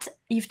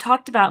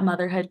talked about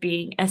motherhood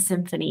being a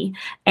symphony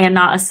and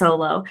not a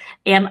solo,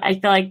 and I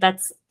feel like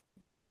that's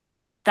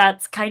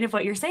kind of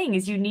what you're saying,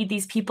 is you need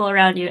these people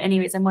around you.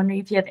 Anyways, I'm wondering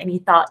if you have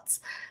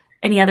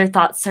any other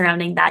thoughts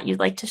surrounding that you'd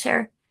like to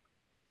share.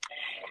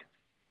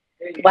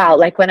 Wow,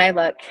 like when I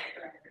look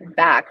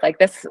back, like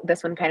this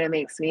one kind of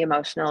makes me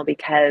emotional,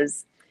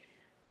 because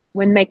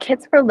when my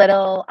kids were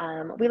little,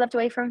 we lived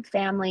away from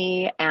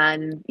family,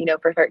 and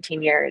for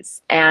 13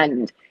 years.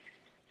 And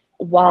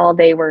while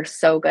they were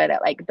so good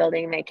at like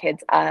building my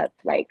kids up,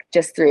 like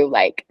just through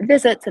like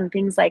visits and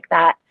things like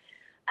that,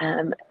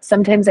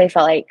 sometimes I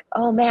felt like,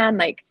 oh man,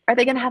 like, are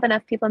they going to have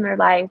enough people in their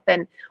life?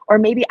 Or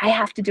maybe I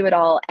have to do it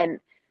all. And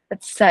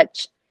that's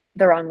such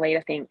the wrong way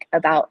to think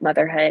about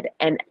motherhood.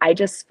 And I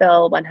just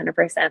feel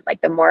 100%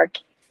 like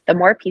the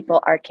more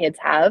people our kids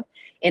have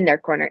in their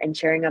corner and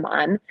cheering them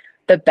on,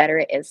 the better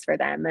it is for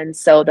them. And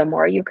so the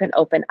more you can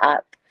open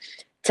up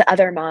to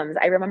other moms.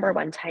 I remember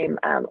one time,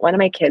 one of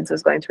my kids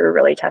was going through a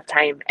really tough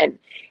time, and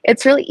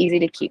it's really easy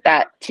to keep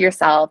that to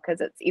yourself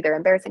because it's either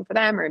embarrassing for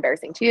them or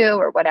embarrassing to you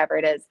or whatever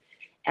it is.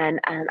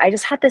 And I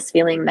just had this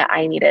feeling that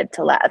I needed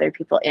to let other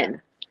people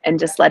in and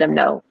just let them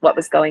know what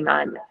was going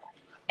on.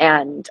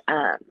 And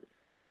I'm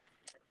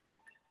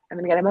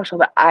going to get emotional,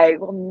 but I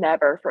will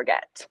never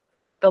forget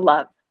the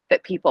love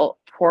that people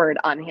poured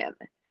on him.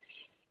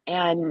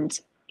 And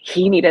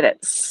he needed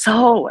it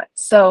so,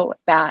 so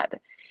bad.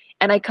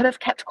 And I could have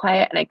kept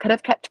quiet, and I could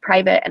have kept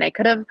private, and I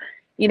could have,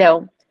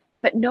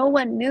 but no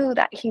one knew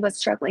that he was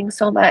struggling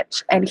so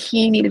much, and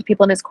he needed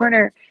people in his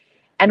corner.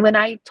 And when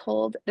I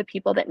told the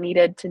people that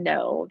needed to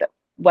know that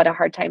what a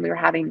hard time we were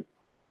having,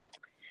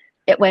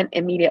 it went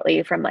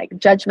immediately from like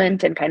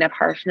judgment and kind of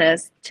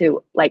harshness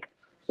to like,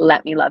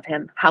 let me love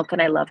him. How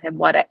can I love him?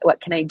 What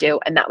can I do?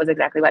 And that was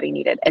exactly what he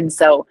needed. And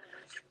so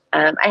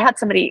I had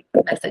somebody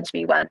message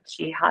me once.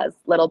 She has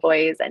little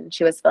boys, and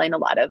she was feeling a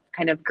lot of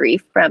kind of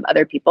grief from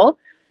other people.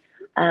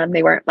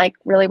 They weren't like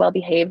really well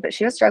behaved, but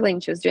she was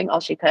struggling. She was doing all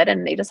she could,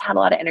 and they just had a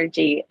lot of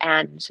energy.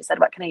 And she said,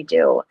 what can I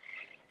do?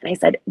 And I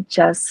said,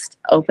 just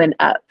open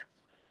up.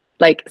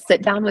 Like,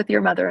 sit down with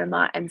your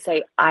mother-in-law and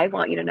say, I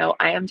want you to know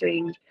I am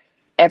doing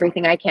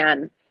everything I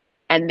can.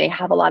 And they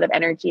have a lot of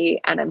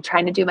energy, and I'm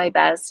trying to do my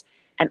best.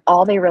 And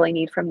all they really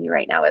need from you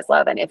right now is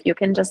love. And if you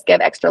can just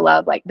give extra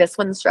love, like this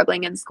one's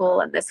struggling in school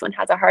and this one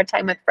has a hard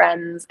time with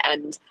friends.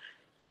 And,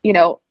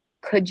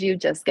 could you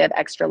just give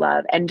extra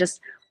love and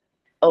just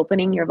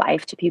opening your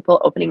life to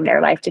people, opening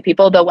their life to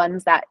people, the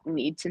ones that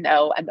need to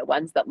know and the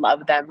ones that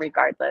love them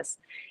regardless.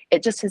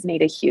 It just has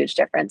made a huge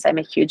difference. I'm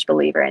a huge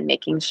believer in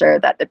making sure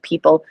that the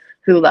people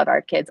who love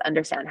our kids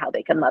understand how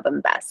they can love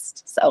them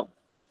best. So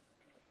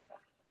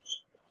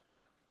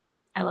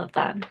I love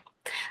that.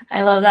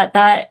 I love that.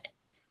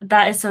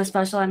 That is so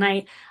special. And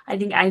I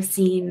think I've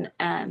seen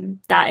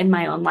that in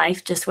my own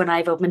life, just when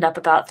I've opened up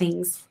about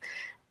things.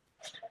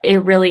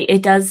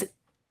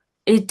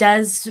 It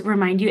does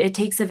remind you it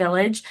takes a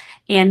village,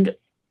 and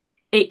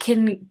it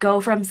can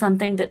go from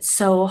something that's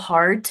so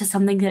hard to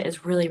something that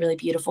is really, really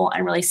beautiful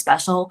and really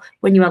special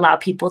when you allow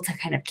people to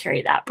kind of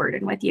carry that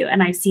burden with you.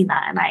 And I've seen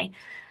that, and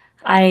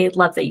I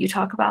love that you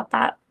talk about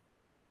that.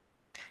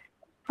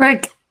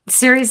 Brooke,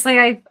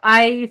 seriously,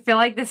 I feel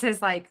like this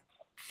has like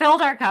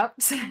filled our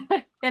cups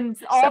in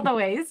all the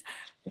ways.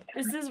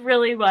 This is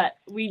really what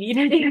we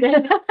needed,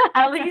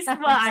 at least what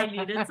I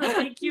needed. So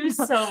thank you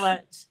so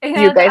much. And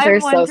you guys are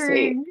so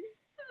sweet.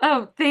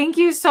 Oh, thank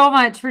you so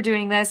much for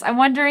doing this. I'm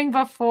wondering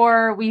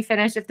before we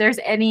finish if there's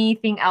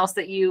anything else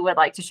that you would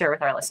like to share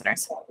with our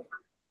listeners.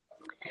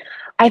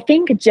 I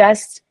think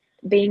just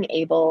being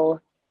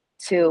able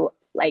to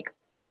like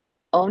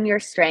own your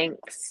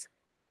strengths,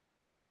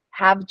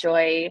 have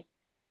joy,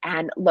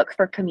 and look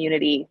for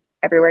community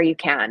everywhere you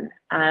can.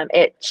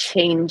 It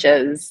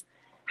changes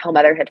how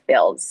motherhood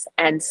feels.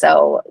 And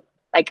so,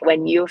 like,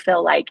 when you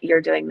feel like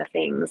you're doing the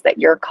things that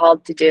you're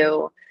called to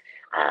do,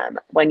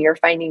 when you're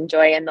finding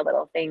joy in the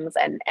little things,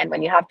 and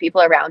when you have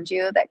people around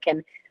you that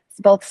can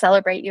both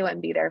celebrate you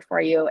and be there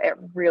for you, it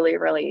really,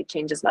 really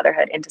changes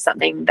motherhood into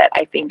something that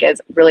I think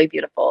is really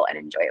beautiful and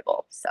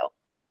enjoyable. So,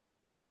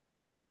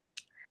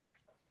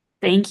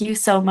 Thank you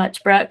so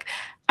much, Brooke.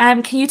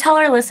 Can you tell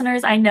our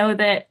listeners, I know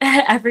that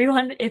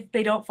everyone, if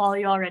they don't follow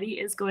you already,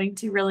 is going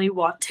to really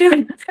want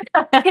to.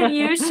 Can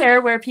you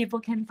share where people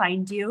can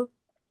find you?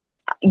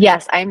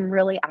 yes, I'm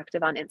really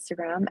active on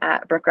Instagram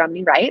at Brooke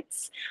Romney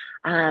Writes.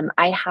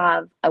 I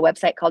have a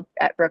website called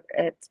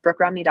it's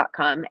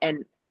brookeromney.com,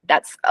 and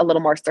that's a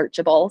little more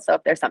searchable. So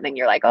if there's something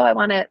you're like, oh, I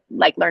want to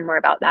like learn more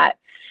about that.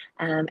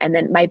 And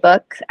then my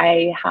book,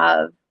 I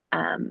have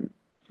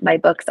my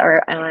books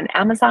are on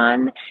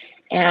Amazon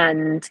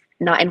and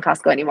not in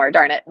Costco anymore,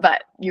 darn it.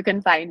 But you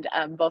can find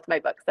both my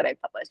books that I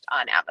published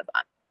on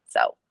Amazon.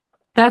 So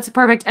that's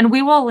perfect. And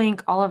we will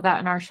link all of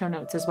that in our show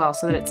notes as well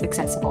so that it's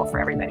accessible for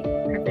everybody.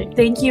 Perfect.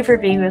 Thank you for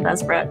being with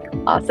us, Brooke.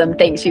 awesome.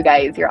 Thanks, you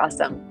guys. You're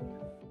awesome.